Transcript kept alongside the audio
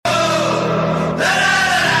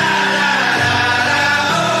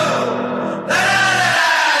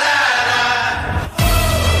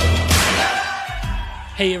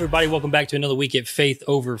Hey, everybody. Welcome back to another week at Faith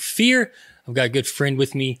Over Fear. I've got a good friend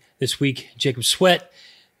with me this week, Jacob Sweatt.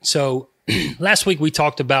 So last week we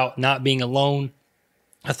talked about not being alone.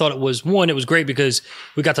 I thought it was great because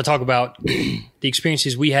we got to talk about the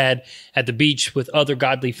experiences we had at the beach with other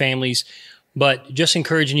godly families, but just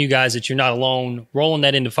encouraging you guys that you're not alone, rolling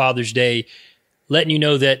that into Father's Day, letting you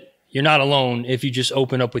know that you're not alone if you just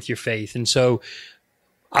open up with your faith. And so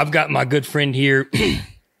I've got my good friend here.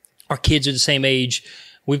 Our kids are the same age.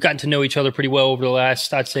 We've gotten to know each other pretty well over the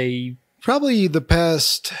last, I'd say, probably the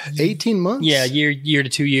past 18 months. Yeah, year to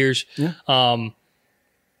 2 years. Yeah.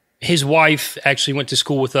 His wife actually went to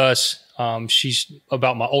school with us. She's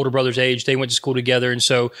about my older brother's age. They went to school together. And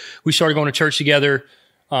so we started going to church together.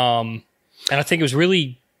 And I think it was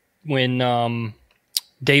really when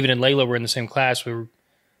David and Layla were in the same class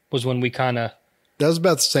was when we kind of... That was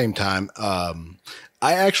about the same time.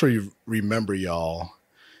 I actually remember y'all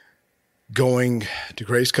going to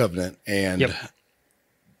Grace Covenant, and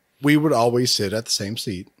we would always sit at the same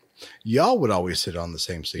seat. Y'all would always sit on the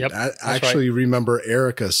same seat. Yep, I actually remember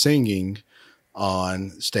Erica singing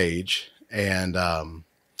on stage, and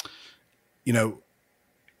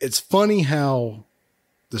it's funny how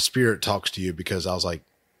the Spirit talks to you, because I was like,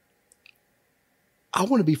 I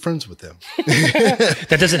want to be friends with them.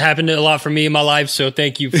 That doesn't happen a lot for me in my life, so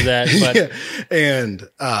thank you for that. But yeah. And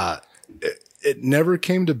it never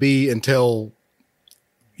came to be until,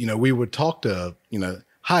 we would talk to,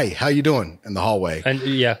 hi, how you doing in the hallway?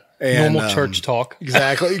 And normal church talk.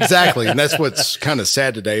 Exactly. And that's what's kind of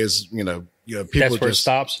sad today is, people that's where it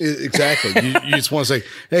stops. Exactly. You just want to say,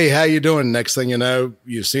 hey, how you doing? Next thing you know,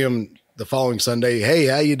 you see them the following Sunday. Hey,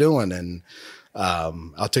 how you doing? And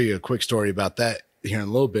I'll tell you a quick story about that here in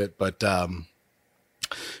a little bit. But,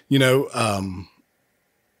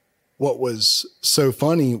 what was so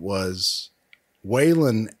funny was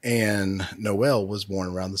Waylon and Noel was born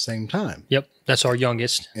around the same time. Yep. That's our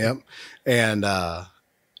youngest. Yep. And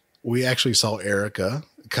we actually saw Erica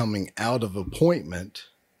coming out of appointment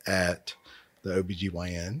at the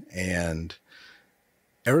OBGYN. And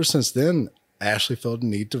ever since then, Ashley felt the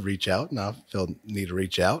need to reach out, and I felt the need to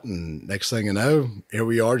reach out. And next thing you know, here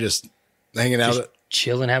we are just hanging out.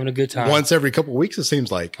 Chilling, having a good time. Once every couple of weeks, it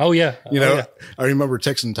seems like. Oh, yeah. I remember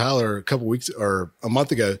texting Tyler a couple of weeks or a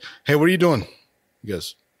month ago, hey, what are you doing? He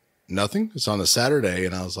goes, nothing. It's on a Saturday.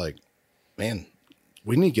 And I was like, man,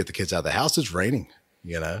 we need to get the kids out of the house. It's raining,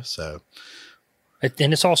 so.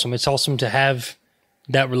 And it's awesome. It's awesome to have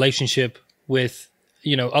that relationship with,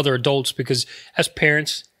 other adults, because as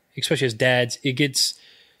parents, especially as dads, it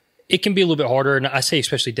can be a little bit harder. And I say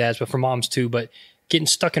especially dads, but for moms too, but getting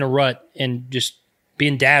stuck in a rut and just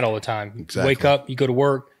being dad all the time. Exactly. Wake up, you go to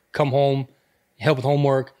work, come home, help with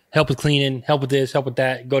homework, help with cleaning, help with this, help with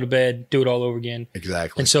that, go to bed, do it all over again.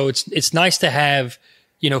 Exactly. And so it's nice to have,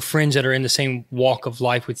 friends that are in the same walk of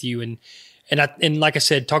life with you. And like I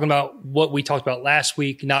said, talking about what we talked about last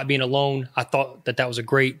week, not being alone, I thought that was a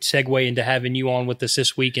great segue into having you on with us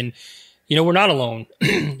this week. And, we're not alone,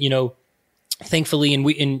 thankfully.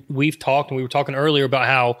 And we've talked, and we were talking earlier about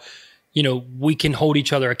how, we can hold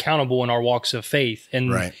each other accountable in our walks of faith.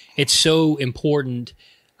 And It's so important,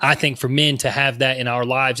 I think, for men to have that in our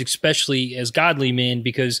lives, especially as godly men,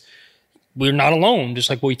 because we're not alone, just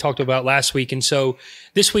like what we talked about last week. And so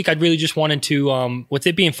this week, I'd really just wanted to, with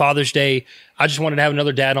it being Father's Day, I just wanted to have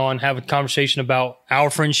another dad on, have a conversation about our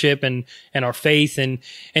friendship and our faith, and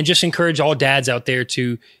just encourage all dads out there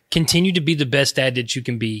to continue to be the best dad that you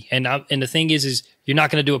can be. And the thing is you're not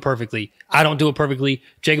going to do it perfectly. I don't do it perfectly.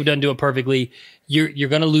 Jacob doesn't do it perfectly. You're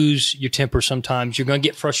going to lose your temper sometimes. You're going to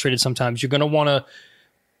get frustrated sometimes. You're going to want to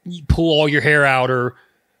pull all your hair out or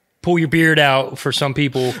pull your beard out for some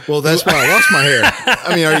people. Well, that's why I lost my hair.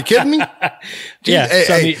 I mean, are you kidding me?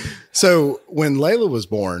 Jeez, yeah. So when Layla was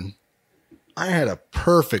born, I had a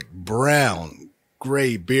perfect brown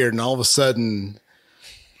gray beard, and all of a sudden,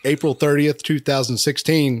 April 30th,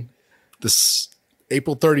 2016, this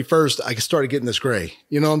April 31st, I started getting this gray.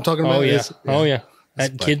 You know what I'm talking about? Oh, yeah.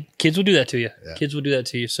 Kids will do that to you. Yeah. Kids will do that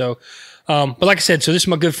to you. So, but like I said, so this is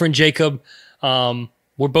my good friend, Jacob.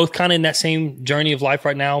 We're both kind of in that same journey of life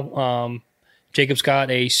right now. Jacob's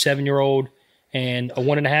got a 7-year-old and a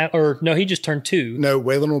 1.5, or no, he just turned 2. No,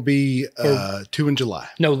 Waylon will be 2 in July.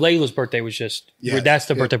 No, Layla's birthday was just, that's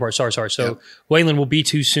the birthday part. Sorry. So Waylon will be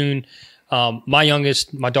 2 soon. My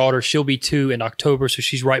youngest, my daughter, she'll be 2 in October. So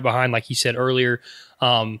she's right behind, like he said earlier.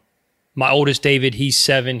 My oldest, David, he's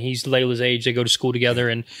 7. He's Layla's age. They go to school together.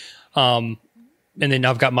 And then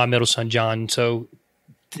I've got my middle son, John. So,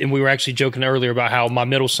 and we were actually joking earlier about how my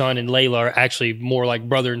middle son and Layla are actually more like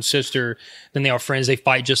brother and sister than they are friends. They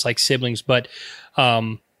fight just like siblings. But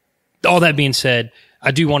all that being said,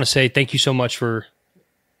 I do want to say thank you so much for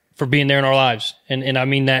being there in our lives. And I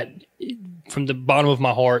mean that from the bottom of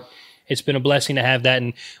my heart. It's been a blessing to have that.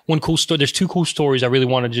 And one cool story, there's two cool stories I really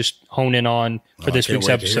want to just hone in on for this week's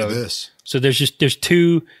episode. So there's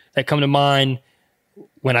two that come to mind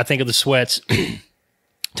when I think of the Sweatts.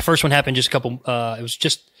 The first one happened it was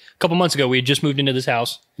just a couple months ago. We had just moved into this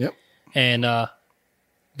house. Yep. And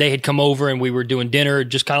they had come over and we were doing dinner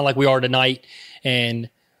just kind of like we are tonight. And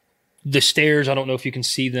the stairs, I don't know if you can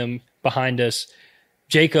see them behind us.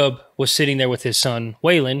 Jacob was sitting there with his son,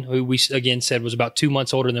 Waylon, who we again said was about 2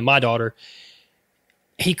 months older than my daughter.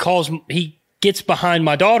 He gets behind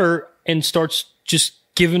my daughter and starts just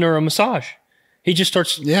giving her a massage. He just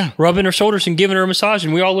starts rubbing her shoulders and giving her a massage.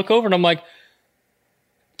 And we all look over and I'm like,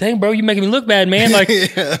 dang, bro, you're making me look bad, man. Like,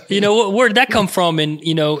 where did that come from? And,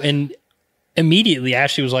 and immediately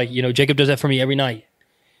Ashley was like, Jacob does that for me every night.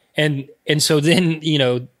 And so then,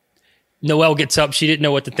 Noelle gets up. She didn't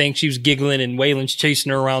know what to think. She was giggling, and Waylon's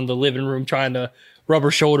chasing her around the living room trying to rub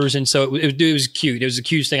her shoulders. And so it was cute. It was the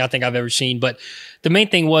cutest thing I think I've ever seen. But the main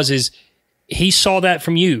thing is he saw that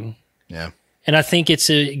from you. Yeah. And I think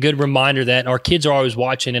it's a good reminder that our kids are always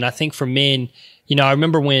watching. And I think for men, I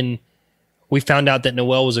remember when we found out that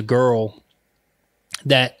Noelle was a girl,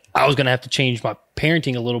 that I was going to have to change my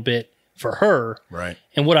parenting a little bit for her. Right.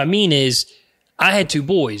 And what I mean is, I had 2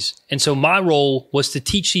 boys, and so my role was to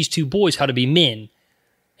teach these 2 boys how to be men.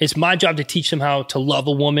 It's my job to teach them how to love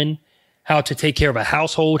a woman, how to take care of a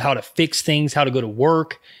household, how to fix things, how to go to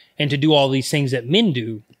work, and to do all these things that men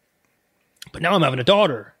do. But now I'm having a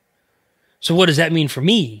daughter. So what does that mean for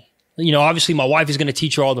me? Obviously my wife is going to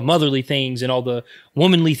teach her all the motherly things and all the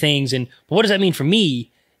womanly things. But what does that mean for me?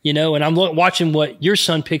 And I'm watching what your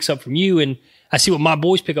son picks up from you, and I see what my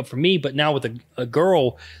boys pick up from me. But now with a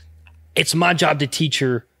girl, it's my job to teach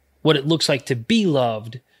her what it looks like to be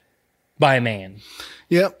loved by a man.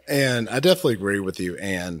 Yep. And I definitely agree with you.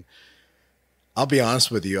 And I'll be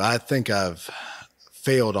honest with you. I think I've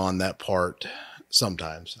failed on that part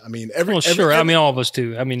sometimes. I mean, all of us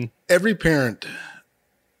do. I mean, every parent,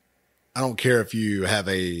 I don't care if you have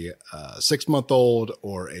a 6-month-old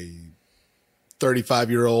or a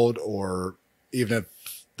 35-year-old, or even if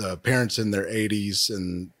the parents in their 80s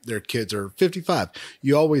and their kids are 55,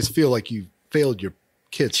 you always feel like you failed your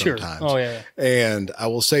kids sometimes. Oh, yeah. And I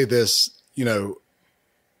will say this,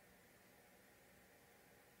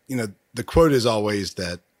 the quote is always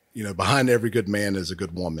that, behind every good man is a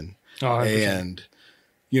good woman. Oh, 100%. And,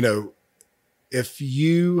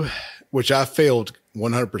 which I failed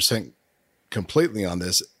 100% completely on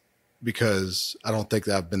this, because I don't think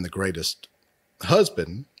that I've been the greatest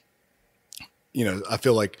husband. I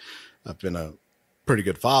feel like I've been a pretty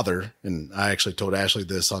good father. And I actually told Ashley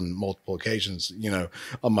this on multiple occasions.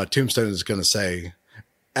 On my tombstone is going to say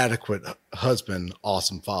adequate husband,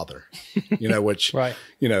 awesome father, which, right.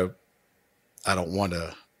 I don't want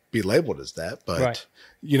to be labeled as that, but, right.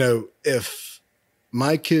 If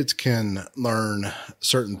my kids can learn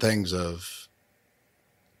certain things of,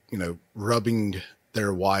 rubbing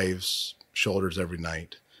their wives' shoulders every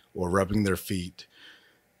night or rubbing their feet,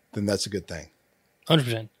 then that's a good thing.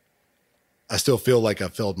 100%. I still feel like I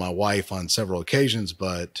failed my wife on several occasions,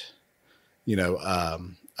 but,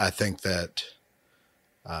 I think that,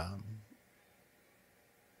 and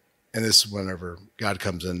this is whenever God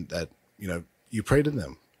comes in, that, you pray to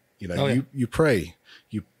them, you pray,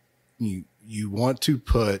 you want to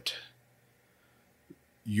put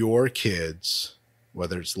your kids,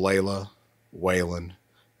 whether it's Layla, Waylon,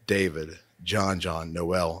 David, John,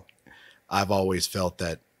 Noelle, I've always felt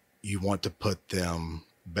that you want to put them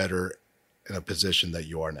better in a position that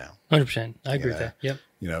you are now. 100%. I agree with that. Yep.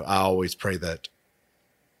 I always pray that,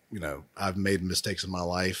 I've made mistakes in my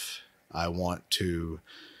life. I want to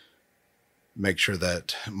make sure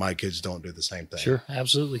that my kids don't do the same thing. Sure.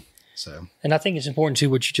 Absolutely. So, and I think it's important too,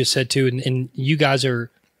 what you just said too. And you guys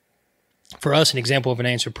are, for us, an example of an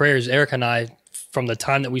answered prayer is Erica and I, from the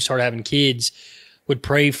time that we started having kids, would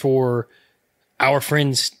pray for our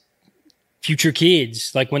friends' future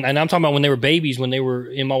kids. Like and I'm talking about when they were babies, when they were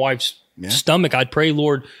in my wife's stomach, I'd pray,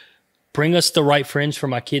 Lord, bring us the right friends for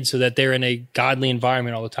my kids so that they're in a godly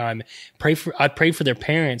environment all the time. I'd pray for their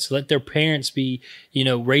parents, let their parents be,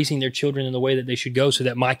 raising their children in the way that they should go, so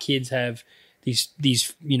that my kids have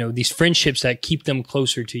these friendships that keep them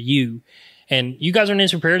closer to you. And you guys are an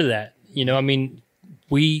answer prayer to that.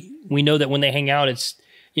 We know that when they hang out, it's,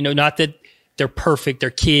 not that they're perfect. They're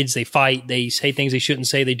kids. They fight. They say things they shouldn't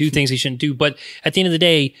say. They do things they shouldn't do. But at the end of the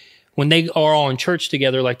day, when they are all in church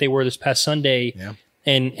together, like they were this past Sunday,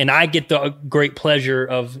 and I get the great pleasure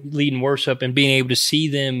of leading worship and being able to see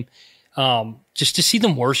them, just to see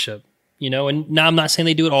them worship, and now I'm not saying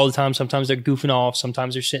they do it all the time. Sometimes they're goofing off.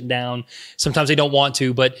 Sometimes they're sitting down. Sometimes they don't want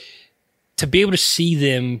to, but to be able to see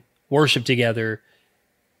them worship together,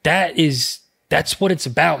 that's what it's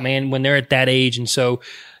about, man, when they're at that age. And so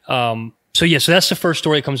that's the first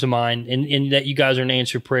story that comes to mind, and that you guys are an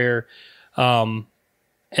answered prayer. And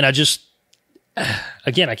I just,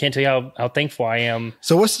 again, I can't tell you how thankful I am.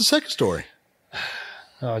 So what's the second story?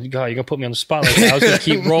 Oh, God, you're going to put me on the spotlight. I was going to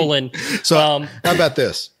keep rolling. So how about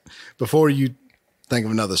this? Before you think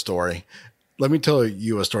of another story, let me tell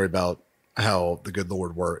you a story about how the good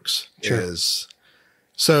Lord works. Sure.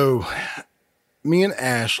 So me and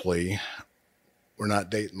Ashley were not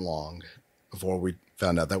dating long before we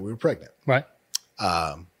found out that we were pregnant. Right.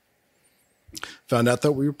 Found out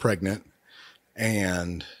that we were pregnant,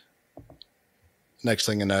 and next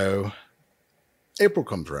thing you know, April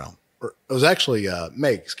comes around. Or it was actually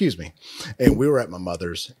May, excuse me. And we were at my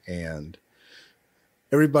mother's, and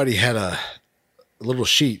everybody had a little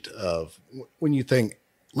sheet of when you think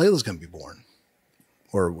Layla's going to be born,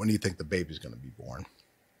 or when you think the baby's going to be born.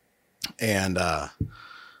 And I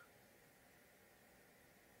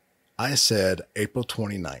said April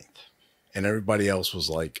 29th, and everybody else was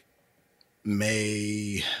like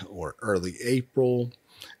May or early April.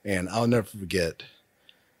 And I'll never forget,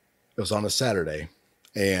 it was on a Saturday,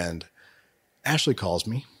 and Ashley calls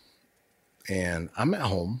me, and I'm at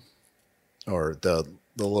home, or the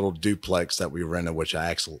little duplex that we rented, which I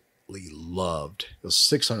actually loved. It was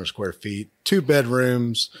 600 square feet, 2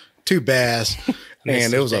 bedrooms, 2 baths,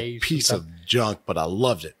 and it was a piece of junk, but I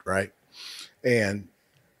loved it, right? And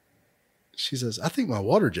she says, I think my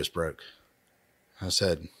water just broke. I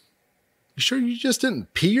said, you sure you just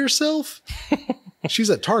didn't pee yourself?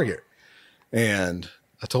 She's at Target. And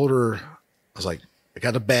I told her, I was like, I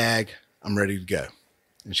got a bag. I'm ready to go.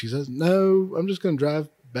 And she says, no, I'm just going to drive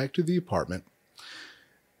back to the apartment.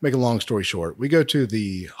 Make a long story short, we go to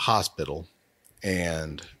the hospital,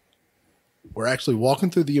 and we're actually walking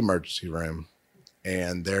through the emergency room,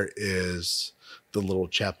 and there is the little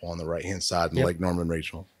chapel on the right-hand side in Lake Norman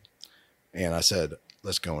Regional. And I said,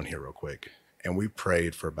 let's go in here real quick. And we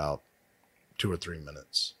prayed for about 2 or 3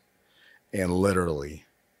 minutes. And literally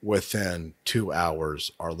within 2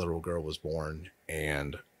 hours, our little girl was born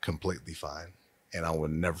and completely fine. And I will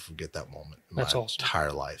never forget that moment in my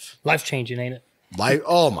entire life. Life-changing, ain't it?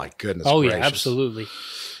 Oh my goodness. Oh gracious. Yeah, absolutely.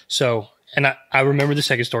 So, and I remember the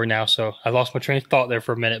second story now, so I lost my train of thought there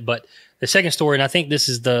for a minute, but the second story, and I think this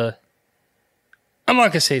is I'm not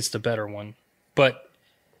going to say it's the better one, but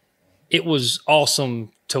it was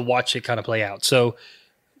awesome to watch it kind of play out. So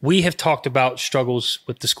we have talked about struggles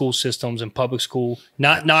with the school systems and public school,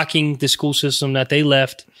 not knocking the school system that they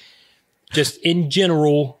left, just in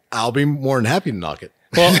general. I'll be more than happy to knock it.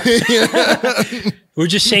 Well, we're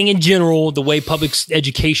just saying in general, the way public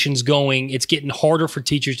education's going, it's getting harder for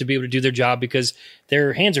teachers to be able to do their job because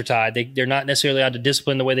their hands are tied. They're not necessarily allowed to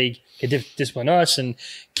discipline the way they can discipline us, and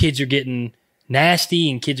kids are getting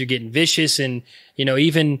nasty and kids are getting vicious. And,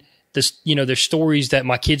 even this, there's stories that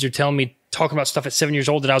my kids are telling me talking about stuff at 7 years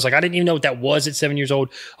old that I was like, I didn't even know what that was at 7 years old,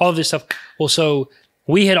 all of this stuff. Well, so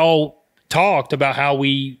we had all talked about how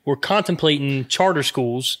we were contemplating charter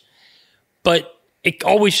schools, but it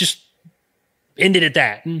always just ended at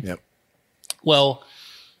that. Yep. Well,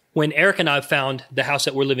 when Eric and I found the house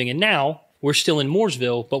that we're living in now, we're still in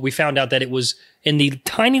Mooresville, but we found out that it was in the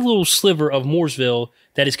tiny little sliver of Mooresville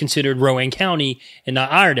that is considered Rowan County and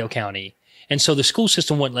not Iredell County. And so the school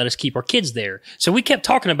system wouldn't let us keep our kids there. So we kept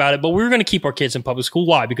talking about it, but we were going to keep our kids in public school.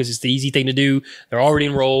 Why? Because it's the easy thing to do. They're already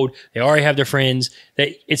enrolled. They already have their friends.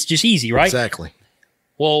 It's just easy, right? Exactly.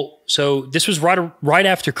 Well, so this was right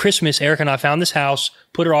after Christmas. Eric and I found this house,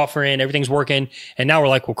 put our offer in, everything's working. And now we're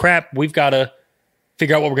like, well, crap, we've got to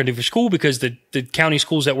figure out what we're going to do for school because the county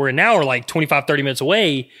schools that we're in now are like 25, 30 minutes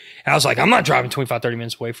away. And I was like, I'm not driving 25, 30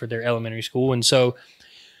 minutes away for their elementary school. And so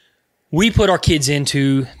we put our kids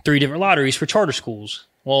into 3 different lotteries for charter schools.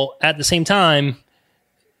 Well, at the same time,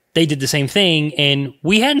 they did the same thing, and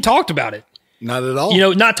we hadn't talked about it. Not at all.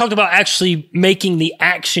 Not talked about actually making the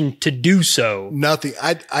action to do so. Nothing.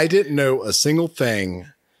 I didn't know a single thing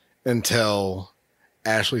until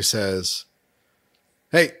Ashley says,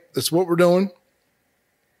 hey, that's what we're doing.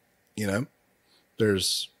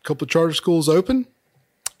 There's a couple of charter schools open.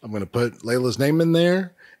 I'm going to put Layla's name in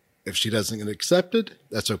there. If she doesn't get accepted,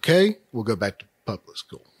 that's okay. We'll go back to public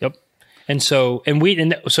school. Yep. And so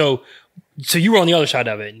you were on the other side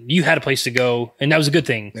of it. You had a place to go, and that was a good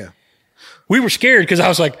thing. Yeah. We were scared because I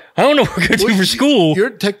was like, I don't know what we're going to do for school.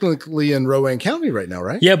 You're technically in Rowan County right now,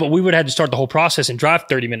 right? Yeah, but we would have had to start the whole process and drive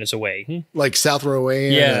 30 minutes away. Like South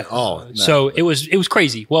Rowan? Yeah. No. So it was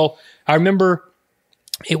crazy. Well, I remember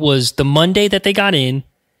It was the Monday that they got in.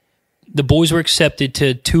 The boys were accepted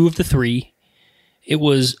to 2 of the 3. It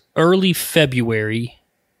was early February,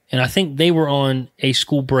 and I think they were on a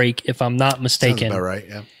school break, if I'm not mistaken. Sounds about right,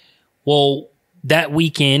 yeah. Well, that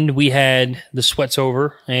weekend, we had the Sweats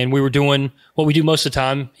over, and we were doing what we do most of the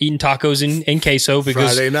time, eating tacos and queso.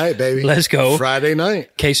 Because Friday night, baby. Let's go. Friday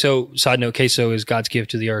night. Queso, side note, queso is God's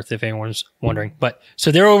gift to the earth, if anyone's wondering. But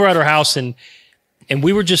so they're over at our house, and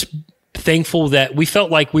we were just thankful that we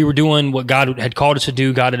felt like we were doing what God had called us to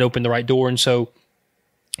do. God had opened the right door. And so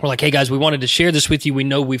we're like, hey, guys, we wanted to share this with you. We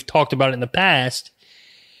know we've talked about it in the past.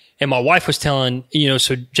 And my wife was telling,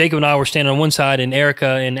 so Jacob and I were standing on one side and Erica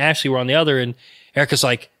and Ashley were on the other. And Erica's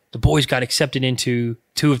like, the boys got accepted into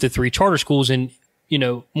 2 of the 3 charter schools. And,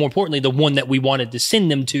 more importantly, the one that we wanted to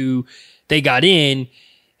send them to, they got in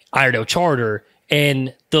Iredell Charter.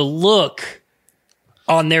 And the look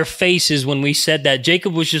on their faces when we said that,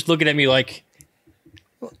 Jacob was just looking at me like,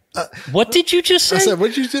 what did you just say? I said,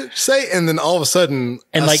 what did you say? And then all of a sudden,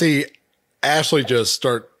 I see Ashley just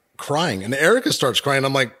start crying and Erica starts crying.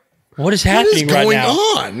 I'm like, what is happening right now?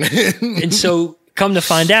 What is going on? And so come to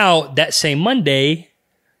find out that same Monday,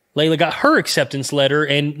 Layla got her acceptance letter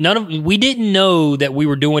and we didn't know that we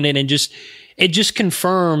were doing it. And it just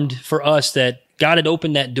confirmed for us that God had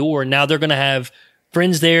opened that door and now they're going to have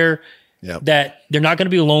friends there, that they're not going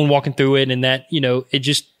to be alone walking through it. And that, it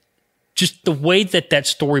just the way that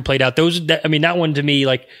story played out, that one to me,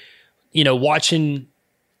 like, watching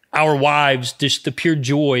our wives, just the pure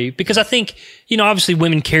joy, because I think, obviously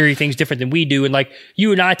women carry things different than we do. And like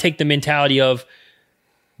you and I take the mentality of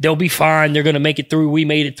they'll be fine. They're going to make it through. We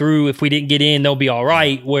made it through. If we didn't get in, they'll be all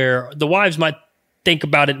right. Where the wives might think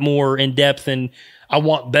about it more in depth and I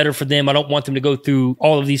want better for them. I don't want them to go through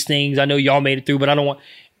all of these things. I know y'all made it through, but I don't want.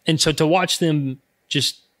 And so to watch them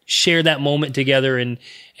just share that moment together and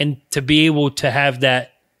to be able to have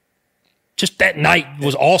that, just that night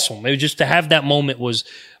was awesome. It was just to have that moment was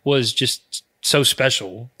just so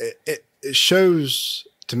special. It shows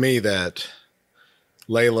to me that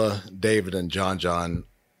Layla, David, and John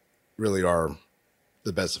really are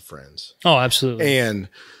the best of friends. Oh, absolutely. And,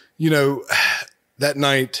 that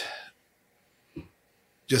night,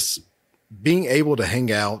 just being able to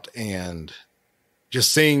hang out and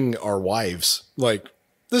just seeing our wives, like,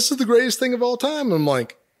 this is the greatest thing of all time. I'm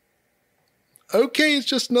like, okay, it's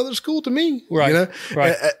just another school to me. Right.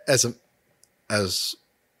 Right. As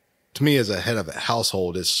to me, as a head of a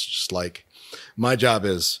household, it's just like my job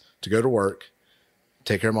is to go to work,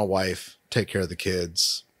 take care of my wife, take care of the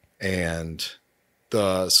kids, and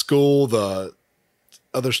the school, the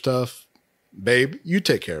other stuff, babe, you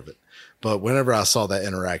take care of it. But whenever I saw that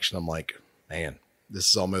interaction, I'm like, man, this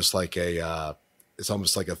is almost like it's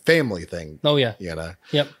almost like a family thing. Oh yeah.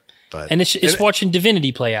 Yep. But and it's watching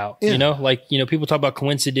divinity play out, people talk about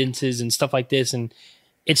coincidences and stuff like this, and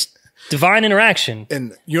it's divine interaction.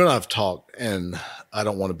 And you and I have talked, and I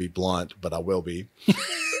don't want to be blunt, but I will be.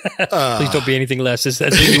 Please don't be anything less.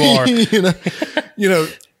 That's who you are.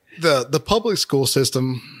 The public school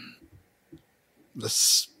system,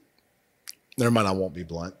 never mind, I won't be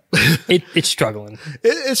blunt. It's struggling.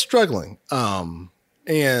 It's struggling.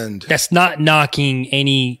 And that's not knocking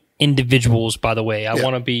any individuals, by the way. I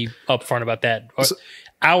want to be upfront about that.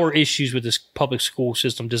 Our issues with this public school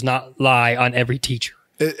system does not lie on every teacher.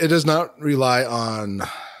 It does not rely on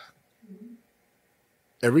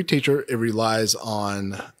every teacher. It relies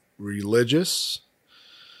on religious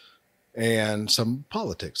and some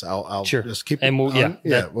politics. I'll sure. just keep it and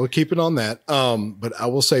we'll keep it on that. But I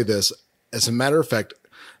will say this. As a matter of fact,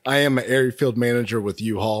 I am an area field manager with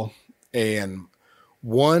U-Haul, and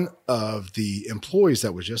one of the employees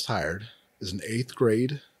that was just hired is an 8th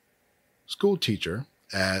grade school teacher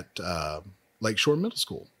at Lakeshore Middle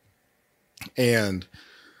School. And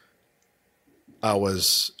I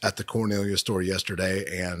was at the Cornelia store yesterday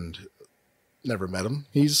and never met him.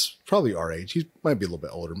 He's probably our age. He might be a little bit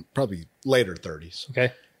older, probably later 30s.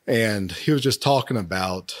 Okay. And he was just talking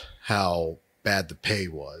about how bad the pay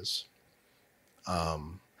was.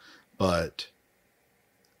 And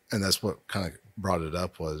that's what kind of brought it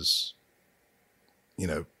up was,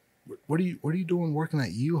 what are you doing working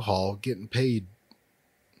at U-Haul getting paid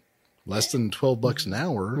less than $12 an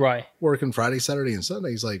hour, right? Working Friday, Saturday, and Sunday.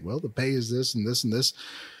 He's like, well, the pay is this and this and this.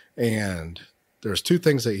 And there's 2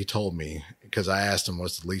 things that he told me, because I asked him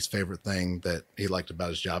what's the least favorite thing that he liked about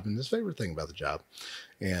his job and his favorite thing about the job.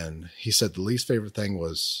 And he said the least favorite thing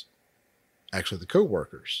was actually the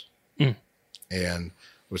coworkers. And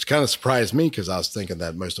which kind of surprised me, because I was thinking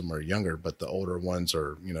that most of them are younger, but the older ones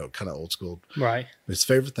are, kind of old school. Right. His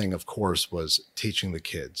favorite thing, of course, was teaching the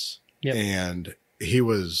kids. Yep. And he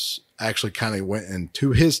was actually kind of went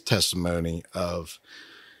into his testimony of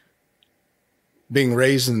being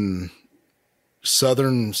raised in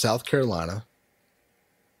southern South Carolina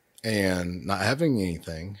and not having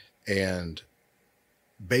anything. And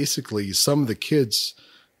basically some of the kids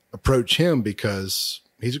approach him because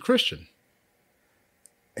he's a Christian.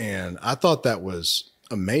 And I thought that was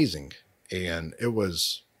amazing. And it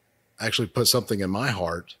was actually put something in my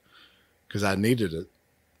heart because I needed it.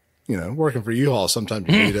 You know, working for U-Haul, sometimes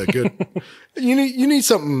you need a good, you need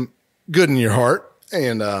something good in your heart.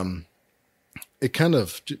 And, it kind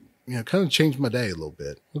of changed my day a little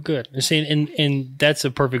bit. Well, good. See, and that's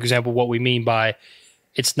a perfect example of what we mean by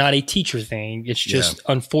it's not a teacher thing. It's just,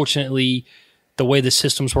 unfortunately, the way the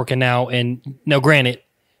system's working now. And now, granted,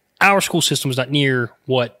 our school system is not near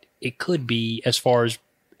what it could be as far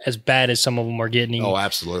as bad as some of them are getting. Oh,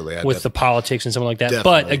 absolutely. With the politics and something like that.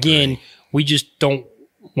 But again, we just don't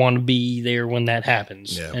want to be there when that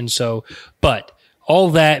happens. Yeah. And so, but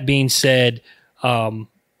all that being said,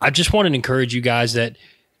 I just want to encourage you guys that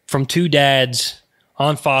from two dads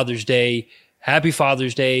on Father's Day, happy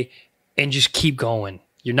Father's Day, and just keep going.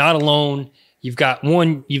 You're not alone. You've got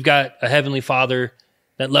a heavenly Father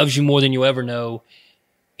that loves you more than you'll ever know.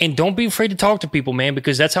 And don't be afraid to talk to people, man,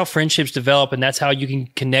 because that's how friendships develop and that's how you can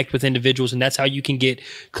connect with individuals and that's how you can get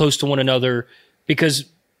close to one another because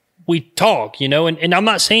we talk, and I'm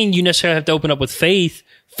not saying you necessarily have to open up with faith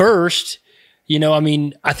first.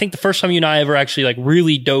 I think the first time you and I ever actually like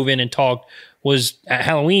really dove in and talked was at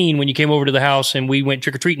Halloween when you came over to the house and we went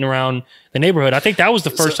trick-or-treating around the neighborhood. I think that was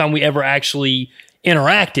the first time we ever actually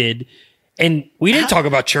interacted and we didn't talk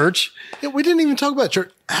about church. Yeah, we didn't even talk about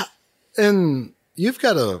church. And you've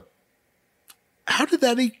got how did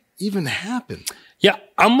that even happen? Yeah,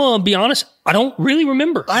 I'm going to be honest. I don't really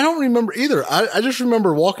remember. I don't remember either. I just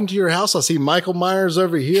remember walking to your house. I see Michael Myers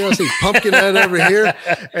over here. I see Pumpkinhead over here.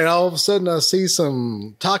 And all of a sudden I see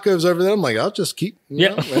some tacos over there. I'm like, I'll just keep,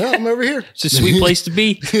 I'm over here. It's a sweet place to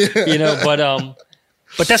be, but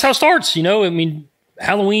that's how it starts,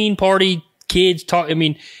 Halloween party, kids talk.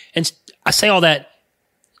 And I say all that.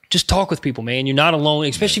 Just talk with people, man. You're not alone,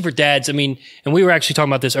 especially for dads. And we were actually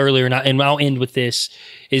talking about this earlier and I'll end with this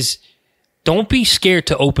is, don't be scared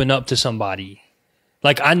to open up to somebody.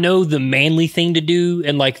 Like I know the manly thing to do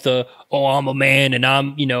and like I'm a man and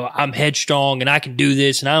I'm headstrong and I can do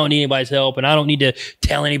this and I don't need anybody's help and I don't need to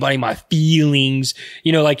tell anybody my feelings,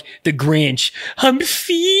 like the Grinch, I'm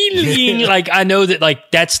feeling like I know that like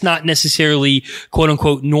that's not necessarily quote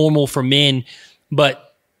unquote normal for men,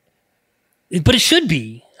 but it should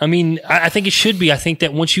be. I think it should be. I think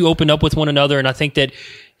that once you open up with one another and I think that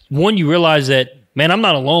you realize that, man, I'm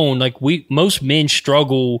not alone. Like most men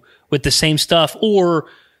struggle with the same stuff or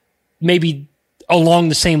maybe along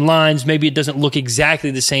the same lines. Maybe it doesn't look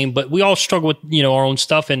exactly the same, but we all struggle with, our own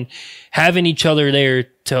stuff and having each other there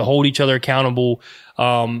to hold each other accountable,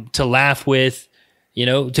 to laugh with,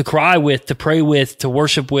 to cry with, to pray with, to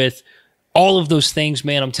worship with, all of those things,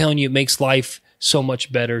 man, I'm telling you, it makes life so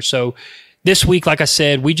much better. So this week, like I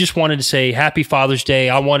said, we just wanted to say happy Father's Day.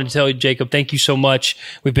 I wanted to tell you, Jacob, thank you so much.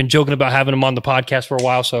 We've been joking about having him on the podcast for a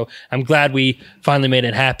while, so I'm glad we finally made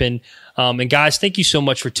it happen. And guys, thank you so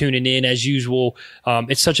much for tuning in. As usual,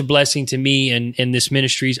 it's such a blessing to me and this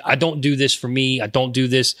ministries. I don't do this for me. I don't do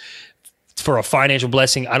this for a financial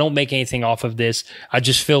blessing. I don't make anything off of this. I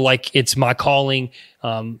just feel like it's my calling,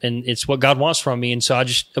 and it's what God wants from me. And so I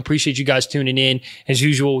just appreciate you guys tuning in. As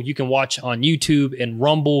usual, you can watch on YouTube and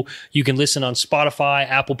Rumble. You can listen on Spotify,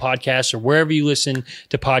 Apple Podcasts, or wherever you listen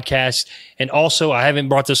to podcasts. And also, I haven't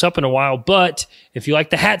brought this up in a while, but if you like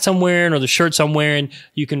the hats I'm wearing or the shirts I'm wearing,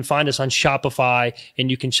 you can find us on Shopify and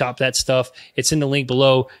you can shop that stuff. It's in the link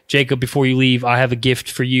below. Jacob, before you leave, I have a gift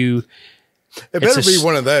for you. It better be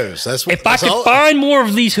one of those. If I could find more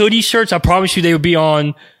of these hoodie shirts, I promise you they would be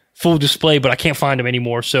on full display, but I can't find them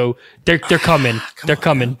anymore. So they're coming. They're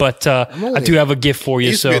coming. But I do have a gift for you.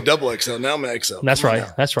 Used to be a double XL. Now I'm an XL. That's right.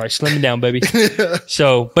 That's right. Slimming down, baby.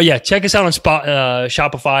 But yeah, check us out on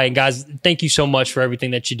Shopify. And guys, thank you so much for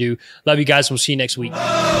everything that you do. Love you guys. We'll see you next week.